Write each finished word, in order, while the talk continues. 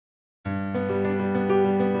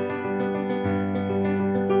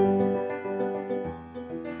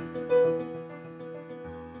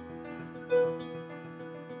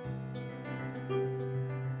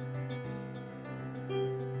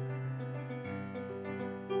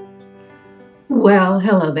Well,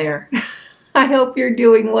 hello there. I hope you're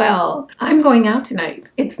doing well. I'm going out tonight.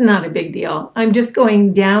 It's not a big deal. I'm just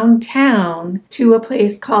going downtown to a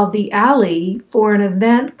place called The Alley for an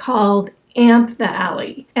event called Amp the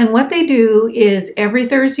Alley. And what they do is every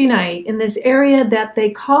Thursday night in this area that they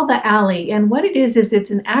call the Alley, and what it is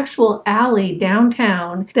it's an actual alley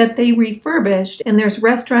downtown that they refurbished, and there's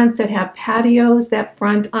restaurants that have patios that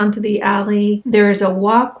front onto the alley. There's a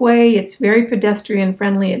walkway. It's very pedestrian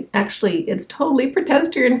friendly. Actually, it's totally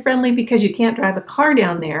pedestrian friendly because you can't drive a car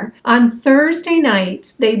down there. On Thursday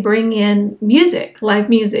nights, they bring in music, live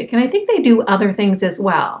music, and I think they do other things as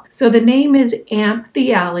well. So the name is Amp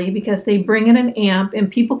the Alley because they bring in an amp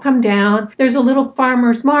and people come down. There's a little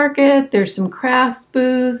farmer's market. There's some crafts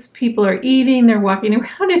booths. People are eating. They're walking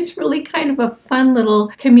around. It's really kind of a fun little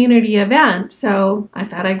community event. So I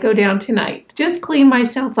thought I'd go down tonight. Just clean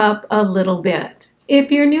myself up a little bit. If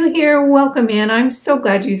you're new here, welcome in. I'm so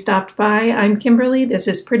glad you stopped by. I'm Kimberly. This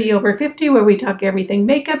is Pretty Over 50, where we talk everything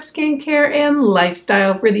makeup, skincare, and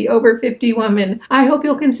lifestyle for the over 50 woman. I hope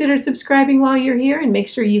you'll consider subscribing while you're here and make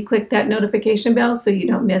sure you click that notification bell so you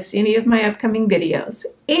don't miss any of my upcoming videos.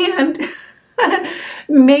 And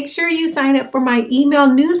make sure you sign up for my email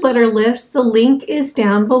newsletter list. The link is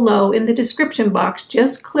down below in the description box.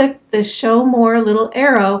 Just click the show more little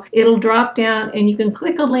arrow. It'll drop down and you can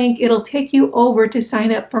click a link. It'll take you over to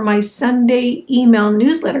sign up for my Sunday email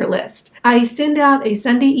newsletter list. I send out a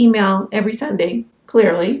Sunday email every Sunday,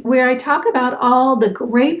 clearly, where I talk about all the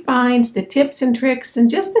great finds, the tips and tricks, and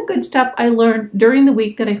just the good stuff I learned during the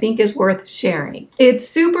week that I think is worth sharing. It's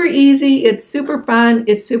super easy, it's super fun,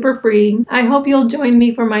 it's super free. I hope you'll join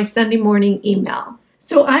me for my Sunday morning email.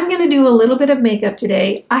 So I'm going to do a little bit of makeup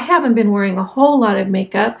today. I haven't been wearing a whole lot of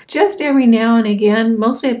makeup, just every now and again.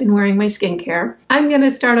 Mostly I've been wearing my skincare. I'm going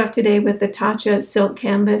to start off today with the Tatcha Silk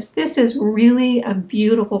Canvas. This is really a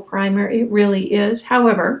beautiful primer. It really is.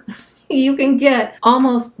 However, you can get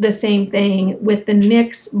almost the same thing with the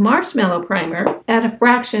NYX Marshmallow Primer at a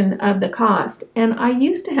fraction of the cost. And I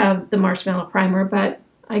used to have the Marshmallow Primer, but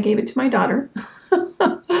I gave it to my daughter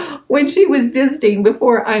when she was visiting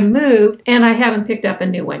before I moved, and I haven't picked up a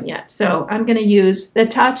new one yet. So I'm going to use the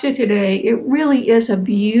Tatcha today. It really is a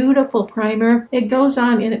beautiful primer. It goes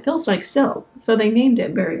on and it feels like silk, so they named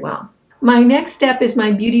it very well. My next step is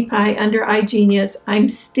my Beauty Pie Under Eye Genius. I'm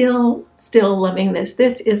still loving this.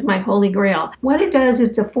 This is my holy grail. What it does,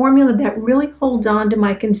 it's a formula that really holds on to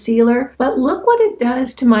my concealer, but look what it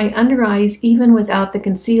does to my under eyes even without the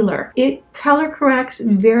concealer. It color corrects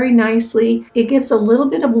very nicely. It gives a little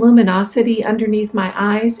bit of luminosity underneath my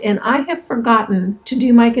eyes, and I have forgotten to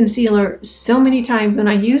do my concealer so many times when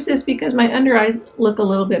I use this because my under eyes look a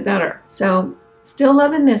little bit better. So still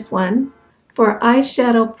loving this one. For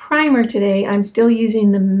eyeshadow primer today, I'm still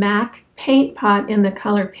using the MAC Paint Pot in the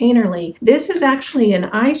color Painterly. This is actually an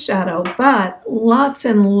eyeshadow, but lots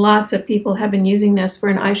and lots of people have been using this for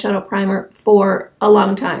an eyeshadow primer for a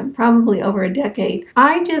long time, probably over a decade.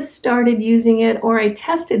 I just started using it, or I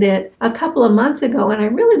tested it a couple of months ago, and I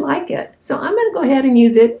really like it. So I'm going to go ahead and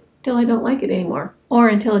use it till I don't like it anymore, or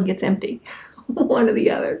until it gets empty. One or the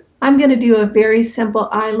other. I'm going to do a very simple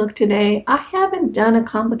eye look today. I haven't done a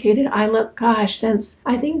complicated eye look, gosh, since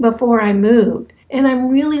I think before I moved. And I'm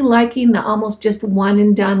really liking the almost just one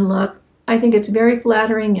and done look. I think it's very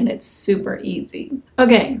flattering and it's super easy.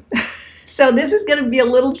 Okay, so this is going to be a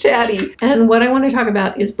little chatty. And what I want to talk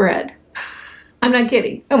about is bread. I'm not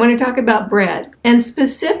kidding. I want to talk about bread. And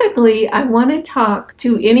specifically, I want to talk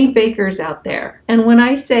to any bakers out there. And when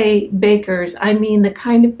I say bakers, I mean the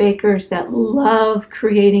kind of bakers that love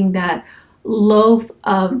creating that loaf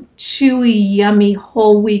of chewy, yummy,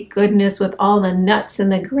 whole wheat goodness with all the nuts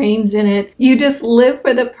and the grains in it. You just live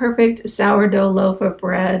for the perfect sourdough loaf of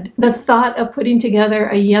bread. The thought of putting together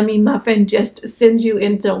a yummy muffin just sends you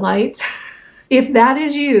into delights. If that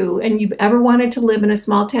is you and you've ever wanted to live in a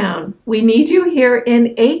small town, we need you here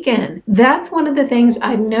in Aiken. That's one of the things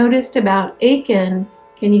I've noticed about Aiken.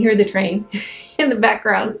 Can you hear the train in the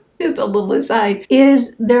background? Just a little aside,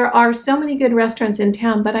 is there are so many good restaurants in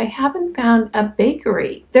town, but I haven't found a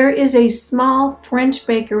bakery. There is a small French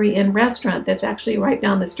bakery and restaurant that's actually right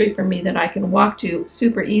down the street from me that I can walk to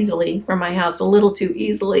super easily from my house, a little too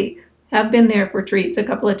easily. Have been there for treats a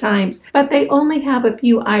couple of times, but they only have a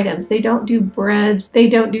few items. They don't do breads, they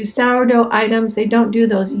don't do sourdough items, they don't do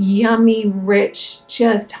those yummy, rich,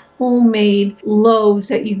 just homemade loaves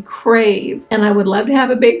that you crave. And I would love to have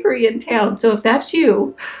a bakery in town. So if that's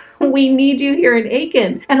you, we need you here in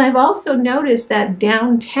Aiken. And I've also noticed that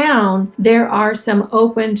downtown, there are some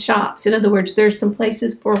open shops. In other words, there's some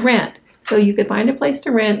places for rent. So you could find a place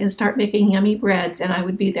to rent and start making yummy breads, and I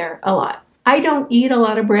would be there a lot. I don't eat a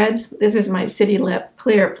lot of breads. This is my City Lip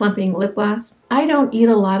Clear Plumping Lip Gloss. I don't eat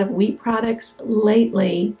a lot of wheat products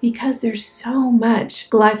lately because there's so much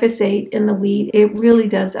glyphosate in the wheat. It really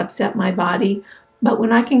does upset my body. But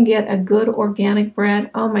when I can get a good organic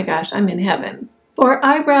bread, oh my gosh, I'm in heaven. For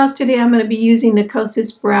eyebrows today, I'm going to be using the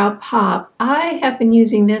Kosas Brow Pop. I have been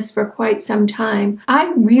using this for quite some time.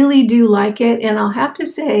 I really do like it, and I'll have to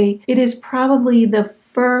say it is probably the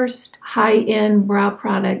first high-end brow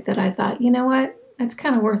product that I thought, you know what, that's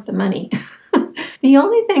kind of worth the money. The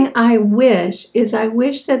only thing I wish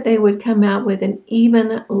that they would come out with an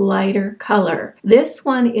even lighter color. This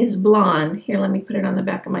one is blonde. Here, let me put it on the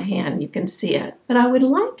back of my hand. You can see it. But I would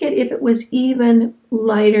like it if it was even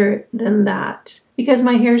lighter than that. Because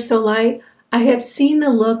my hair is so light, I have seen the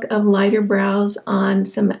look of lighter brows on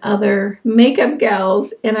some other makeup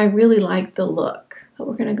gals, and I really like the look. But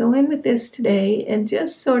we're going to go in with this today and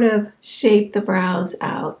just sort of shape the brows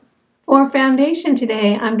out. For foundation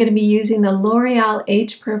today, I'm going to be using the L'Oreal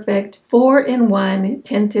Age Perfect 4-in-1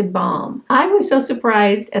 Tinted Balm. I was so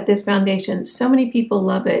surprised at this foundation. So many people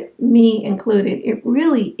love it, me included. It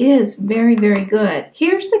really is very, very good.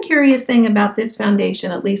 Here's the curious thing about this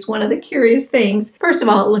foundation, at least one of the curious things. First of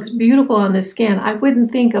all, it looks beautiful on the skin. I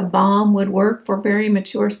wouldn't think a balm would work for very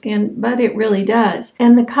mature skin, but it really does.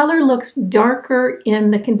 And the color looks darker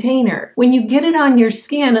in the container. When you get it on your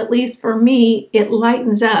skin, at least for me, it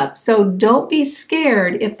lightens up. So don't be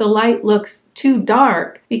scared if the light looks too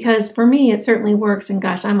dark, because for me it certainly works, and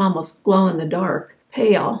gosh, I'm almost glow in the dark,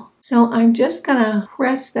 pale. So I'm just gonna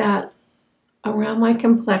press that around my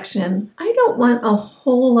complexion. I don't want a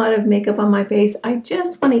whole lot of makeup on my face. I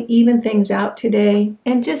just want to even things out today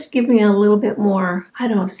and just give me a little bit more, I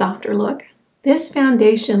don't know, softer look. This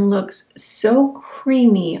foundation looks so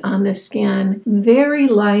creamy on the skin, very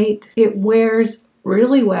light. It wears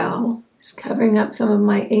really well. Just covering up some of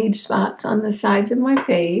my age spots on the sides of my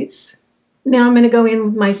face. Now I'm going to go in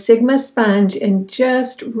with my Sigma sponge and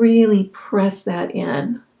just really press that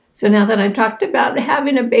in. So now that I've talked about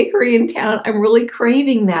having a bakery in town, I'm really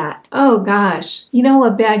craving that. Oh gosh, you know,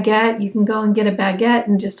 a baguette, you can go and get a baguette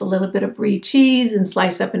and just a little bit of brie cheese and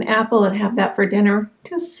slice up an apple and have that for dinner.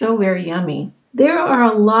 Just so very yummy. There are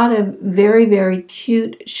a lot of very, very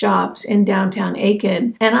cute shops in downtown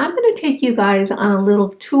Aiken, and I'm going to take you guys on a little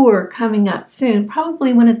tour coming up soon,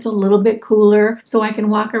 probably when it's a little bit cooler, so I can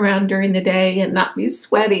walk around during the day and not be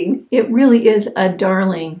sweating. It really is a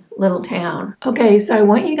darling little town. Okay, so I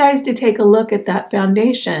want you guys to take a look at that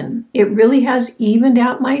foundation. It really has evened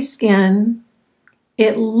out my skin.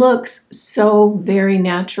 It looks so very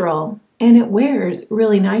natural. And it wears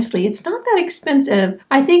really nicely. It's not that expensive.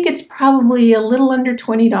 I think it's probably a little under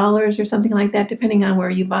 $20 or something like that, depending on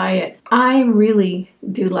where you buy it. I really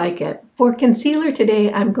do like it. For concealer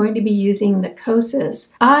today, I'm going to be using the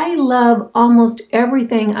Kosas. I love almost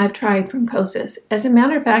everything I've tried from Kosas. As a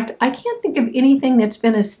matter of fact, I can't think of anything that's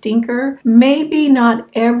been a stinker. Maybe not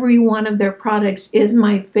every one of their products is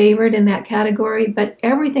my favorite in that category, but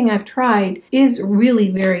everything I've tried is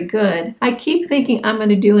really very good. I keep thinking I'm going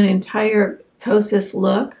to do an entire Kosas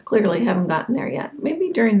look. Clearly haven't gotten there yet.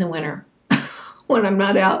 Maybe during the winter, when I'm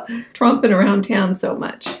not out tromping around town so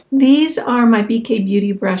much. These are my BK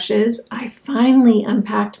Beauty brushes. I finally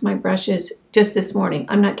unpacked my brushes just this morning.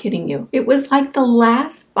 I'm not kidding you. It was like the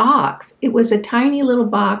last box. It was a tiny little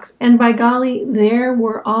box, and by golly, there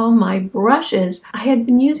were all my brushes. I had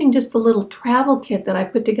been using just the little travel kit that I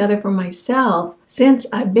put together for myself since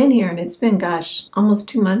I've been here, and it's been, gosh, almost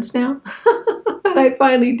 2 months now. But I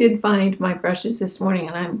finally did find my brushes this morning,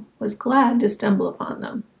 and I was glad to stumble upon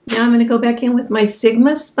them. Now I'm going to go back in with my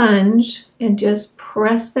Sigma sponge and just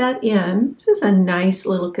press that in. This is a nice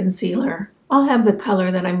little concealer. I'll have the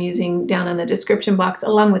color that I'm using down in the description box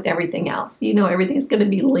along with everything else. You know, everything's going to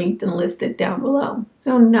be linked and listed down below.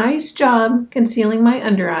 So nice job concealing my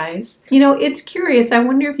under eyes. You know, it's curious. I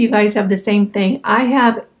wonder if you guys have the same thing. I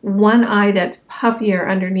have one eye that's puffier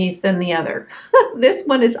underneath than the other. This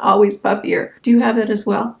one is always puffier. Do you have it as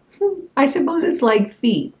well? I suppose it's like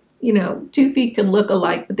feet. You know, 2 feet can look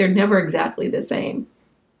alike, but they're never exactly the same.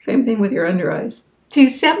 Same thing with your under eyes. To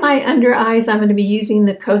set my under eyes, I'm going to be using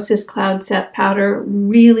the Kosas Cloud Set Powder.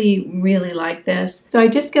 Really, really like this. So I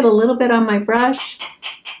just get a little bit on my brush,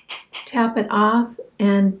 tap it off,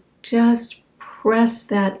 and just press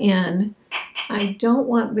that in. I don't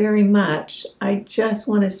want very much. I just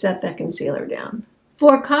want to set that concealer down.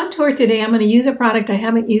 For contour today, I'm going to use a product I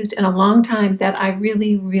haven't used in a long time that I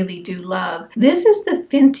really, really do love. This is the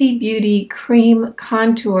Fenty Beauty Cream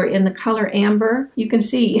Contour in the color Amber. You can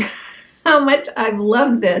see how much I've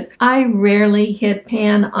loved this. I rarely hit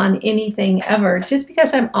pan on anything ever just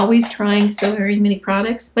because I'm always trying so very many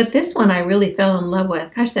products. But this one I really fell in love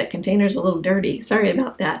with. Gosh, that container's a little dirty. Sorry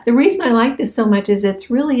about that. The reason I like this so much is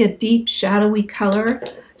it's really a deep shadowy color.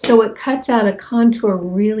 So it cuts out a contour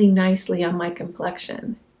really nicely on my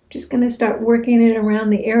complexion. Just going to start working it around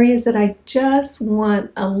the areas that I just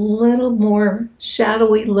want a little more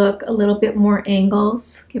shadowy look, a little bit more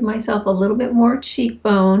angles. Give myself a little bit more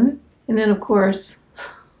cheekbone. And then, of course,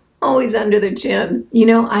 always under the chin. You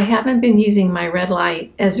know, I haven't been using my red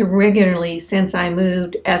light as regularly since I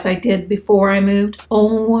moved as I did before I moved.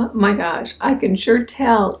 Oh my gosh, I can sure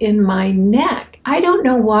tell in my neck. I don't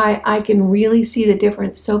know why I can really see the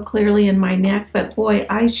difference so clearly in my neck, but boy,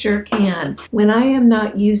 I sure can. When I am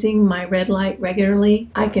not using my red light regularly,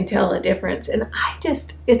 I can tell a difference. And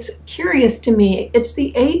it's curious to me. It's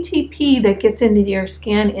the ATP that gets into your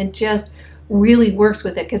skin and just really works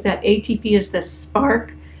with it, because that ATP is the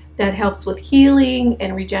spark that helps with healing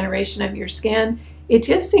and regeneration of your skin. It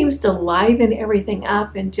just seems to liven everything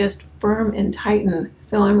up and just firm and tighten.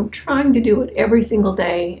 So I'm trying to do it every single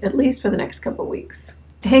day, at least for the next couple weeks.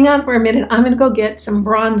 Hang on for a minute. I'm going to go get some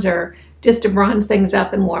bronzer just to bronze things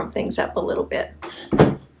up and warm things up a little bit.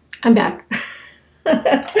 I'm back.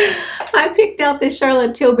 I picked out this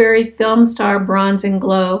Charlotte Tilbury Film Star Bronze and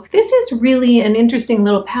Glow. This is really an interesting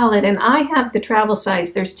little palette, and I have the travel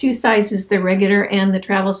size. There's two sizes, the regular and the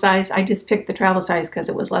travel size. I just picked the travel size because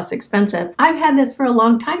it was less expensive. I've had this for a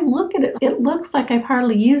long time. Look at it. It looks like I've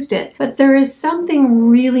hardly used it, but there is something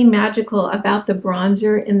really magical about the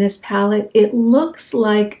bronzer in this palette. It looks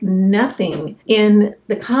like nothing in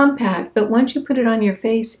the compact, but once you put it on your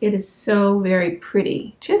face, it is so very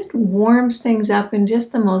pretty. Just warms things up in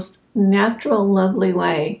just the most natural, lovely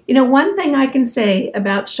way. You know, one thing I can say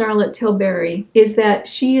about Charlotte Tilbury is that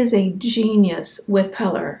she is a genius with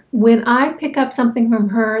color. When I pick up something from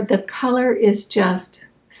her, the color is just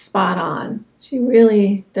spot on. She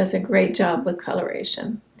really does a great job with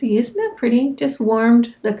coloration. See, isn't that pretty? Just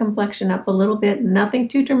warmed the complexion up a little bit. Nothing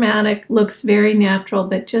too dramatic. Looks very natural,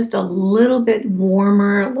 but just a little bit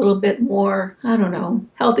warmer, a little bit more, I don't know,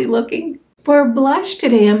 healthy looking. For blush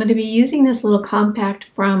today, I'm going to be using this little compact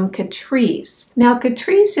from Catrice. Now,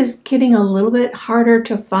 Catrice is getting a little bit harder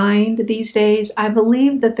to find these days. I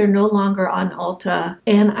believe that they're no longer on Ulta,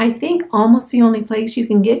 and I think almost the only place you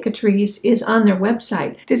can get Catrice is on their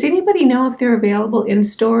website. Does anybody know if they're available in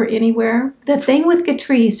store anywhere? The thing with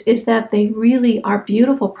Catrice is that they really are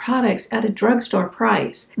beautiful products at a drugstore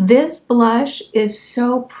price. This blush is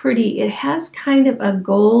so pretty. It has kind of a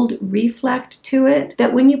gold reflect to it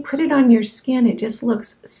that when you put it on your skin, it just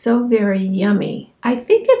looks so very yummy. I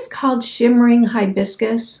think it's called Shimmering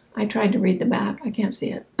Hibiscus. I tried to read the back. I can't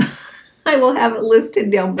see it. I will have it listed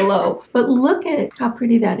down below. But look at how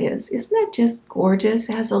pretty that is. Isn't that just gorgeous?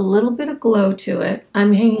 It has a little bit of glow to it.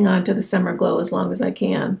 I'm hanging on to the summer glow as long as I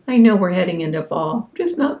can. I know we're heading into fall. I'm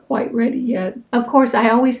just not quite ready yet. Of course, I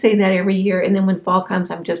always say that every year, and then when fall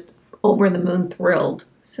comes, I'm just over the moon thrilled.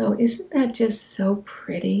 So isn't that just so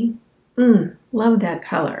pretty? Love that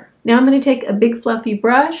color. Now I'm going to take a big fluffy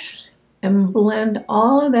brush and blend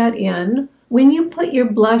all of that in. When you put your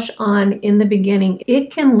blush on in the beginning,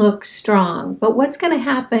 it can look strong, but what's going to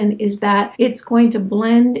happen is that it's going to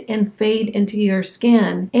blend and fade into your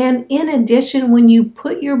skin. And in addition, when you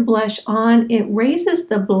put your blush on, it raises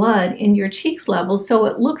the blood in your cheeks level, so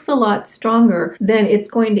it looks a lot stronger than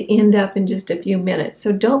it's going to end up in just a few minutes.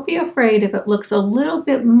 So don't be afraid if it looks a little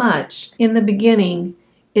bit much in the beginning,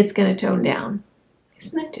 it's going to tone down.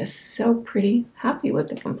 Isn't that just so pretty? Happy with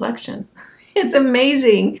the complexion. It's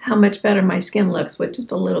amazing how much better my skin looks with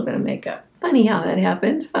just a little bit of makeup. Funny how that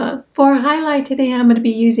happens, huh? For a highlight today, I'm going to be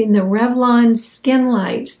using the Revlon Skin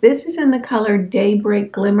Lights. This is in the color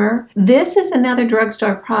Daybreak Glimmer. This is another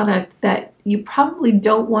drugstore product that you probably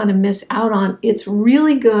don't want to miss out on. It's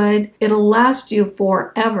really good. It'll last you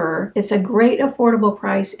forever. It's a great affordable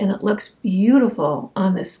price and it looks beautiful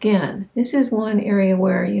on the skin. This is one area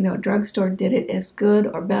where, you know, drugstore did it as good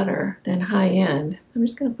or better than high end. I'm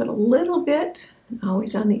just going to put a little bit,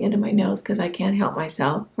 always on the end of my nose because I can't help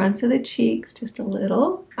myself. Runs to the cheeks just a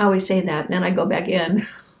little. I always say that, and then I go back in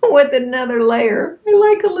with another layer. I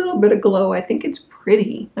like a little bit of glow. I think it's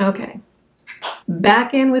pretty. Okay.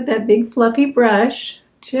 Back in with that big fluffy brush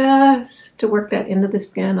just to work that into the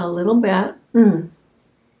skin a little bit. I'm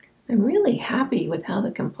really happy with how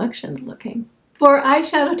the complexion's looking. For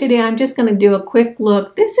eyeshadow today, I'm just going to do a quick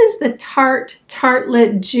look. This is the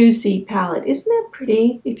Tartelette Juicy palette. Isn't that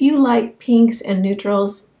pretty? If you like pinks and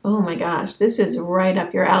neutrals, oh my gosh, this is right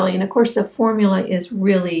up your alley. And of course, the formula is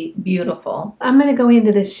really beautiful. I'm going to go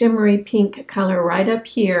into this shimmery pink color right up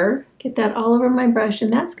here. Get that all over my brush,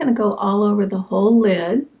 and that's going to go all over the whole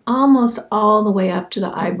lid, almost all the way up to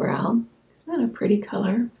the eyebrow. Isn't that a pretty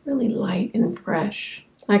color? Really light and fresh.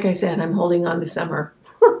 Like I said, I'm holding on to summer.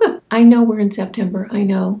 I know we're in September. I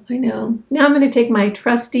know. Now I'm going to take my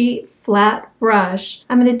trusty flat brush.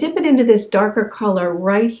 I'm going to dip it into this darker color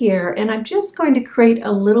right here, and I'm just going to create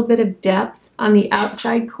a little bit of depth on the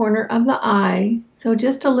outside corner of the eye. So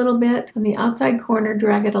just a little bit on the outside corner,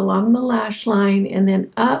 drag it along the lash line, and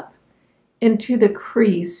then up into the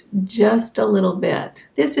crease just a little bit.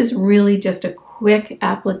 This is really just a quick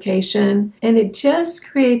application, and it just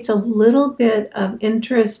creates a little bit of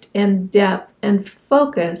interest and depth and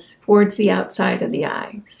focus towards the outside of the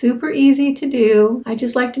eye. Super easy to do. I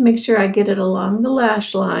just like to make sure I get it along the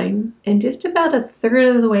lash line and just about a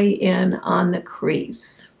third of the way in on the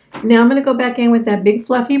crease. Now I'm going to go back in with that big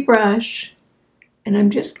fluffy brush, and I'm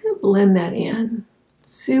just going to blend that in.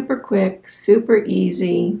 Super quick, super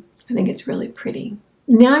easy. I think it's really pretty.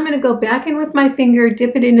 Now I'm going to go back in with my finger,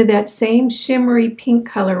 dip it into that same shimmery pink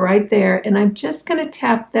color right there, and I'm just going to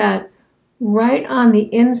tap that right on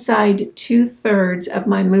the inside 2/3 of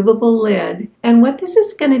my movable lid. And what this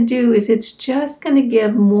is going to do is it's just going to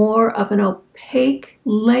give more of an opaque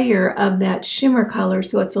layer of that shimmer color,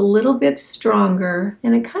 so it's a little bit stronger,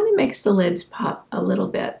 and it kind of makes the lids pop a little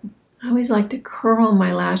bit. I always like to curl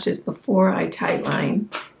my lashes before I tightline.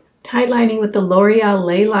 Tightlining with the L'Oreal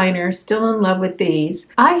Lay Liner, still in love with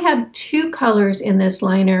these. I have two colors in this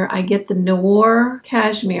liner. I get the Noir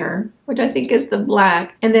Cashmere, which I think is the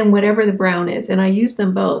black, and then whatever the brown is, and I use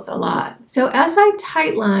them both a lot. So as I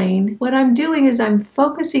tightline, what I'm doing is I'm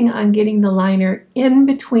focusing on getting the liner in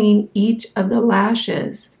between each of the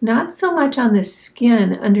lashes. Not so much on the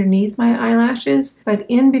skin underneath my eyelashes, but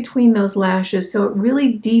in between those lashes, so it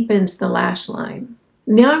really deepens the lash line.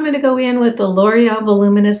 Now I'm going to go in with the L'Oreal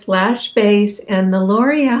Voluminous Lash Base and the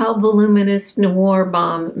L'Oreal Voluminous Noir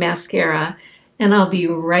Balm Mascara, and I'll be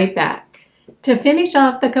right back. To finish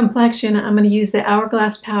off the complexion, I'm going to use the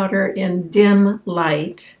Hourglass Powder in Dim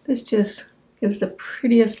Light. This just gives the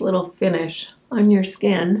prettiest little finish on your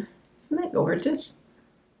skin. Isn't that gorgeous?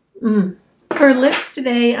 For lips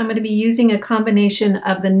today, I'm going to be using a combination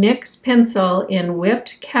of the NYX pencil in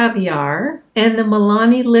Whipped Caviar and the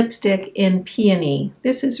Milani lipstick in Peony.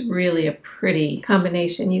 This is really a pretty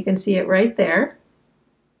combination. You can see it right there.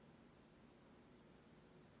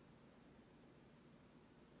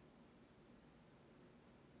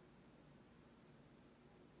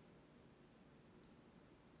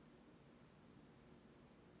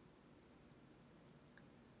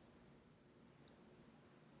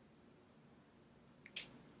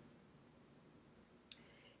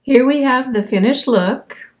 Here we have the finished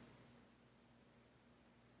look.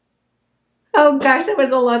 Oh gosh, that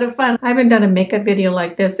was a lot of fun. I haven't done a makeup video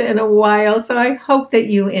like this in a while, so I hope that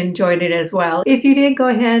you enjoyed it as well. If you did, go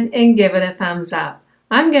ahead and give it a thumbs up.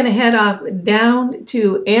 I'm going to head off down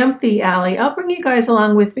to Amphi Alley. I'll bring you guys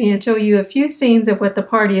along with me and show you a few scenes of what the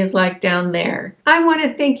party is like down there. I want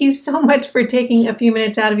to thank you so much for taking a few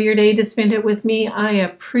minutes out of your day to spend it with me. I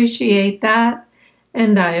appreciate that.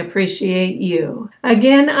 And I appreciate you.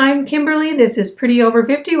 Again, I'm Kimberly. This is Pretty Over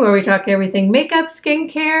 50, where we talk everything makeup,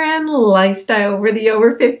 skincare, and lifestyle for the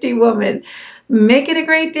over 50 woman. Make it a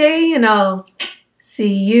great day, and I'll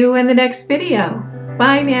see you in the next video.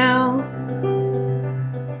 Bye now.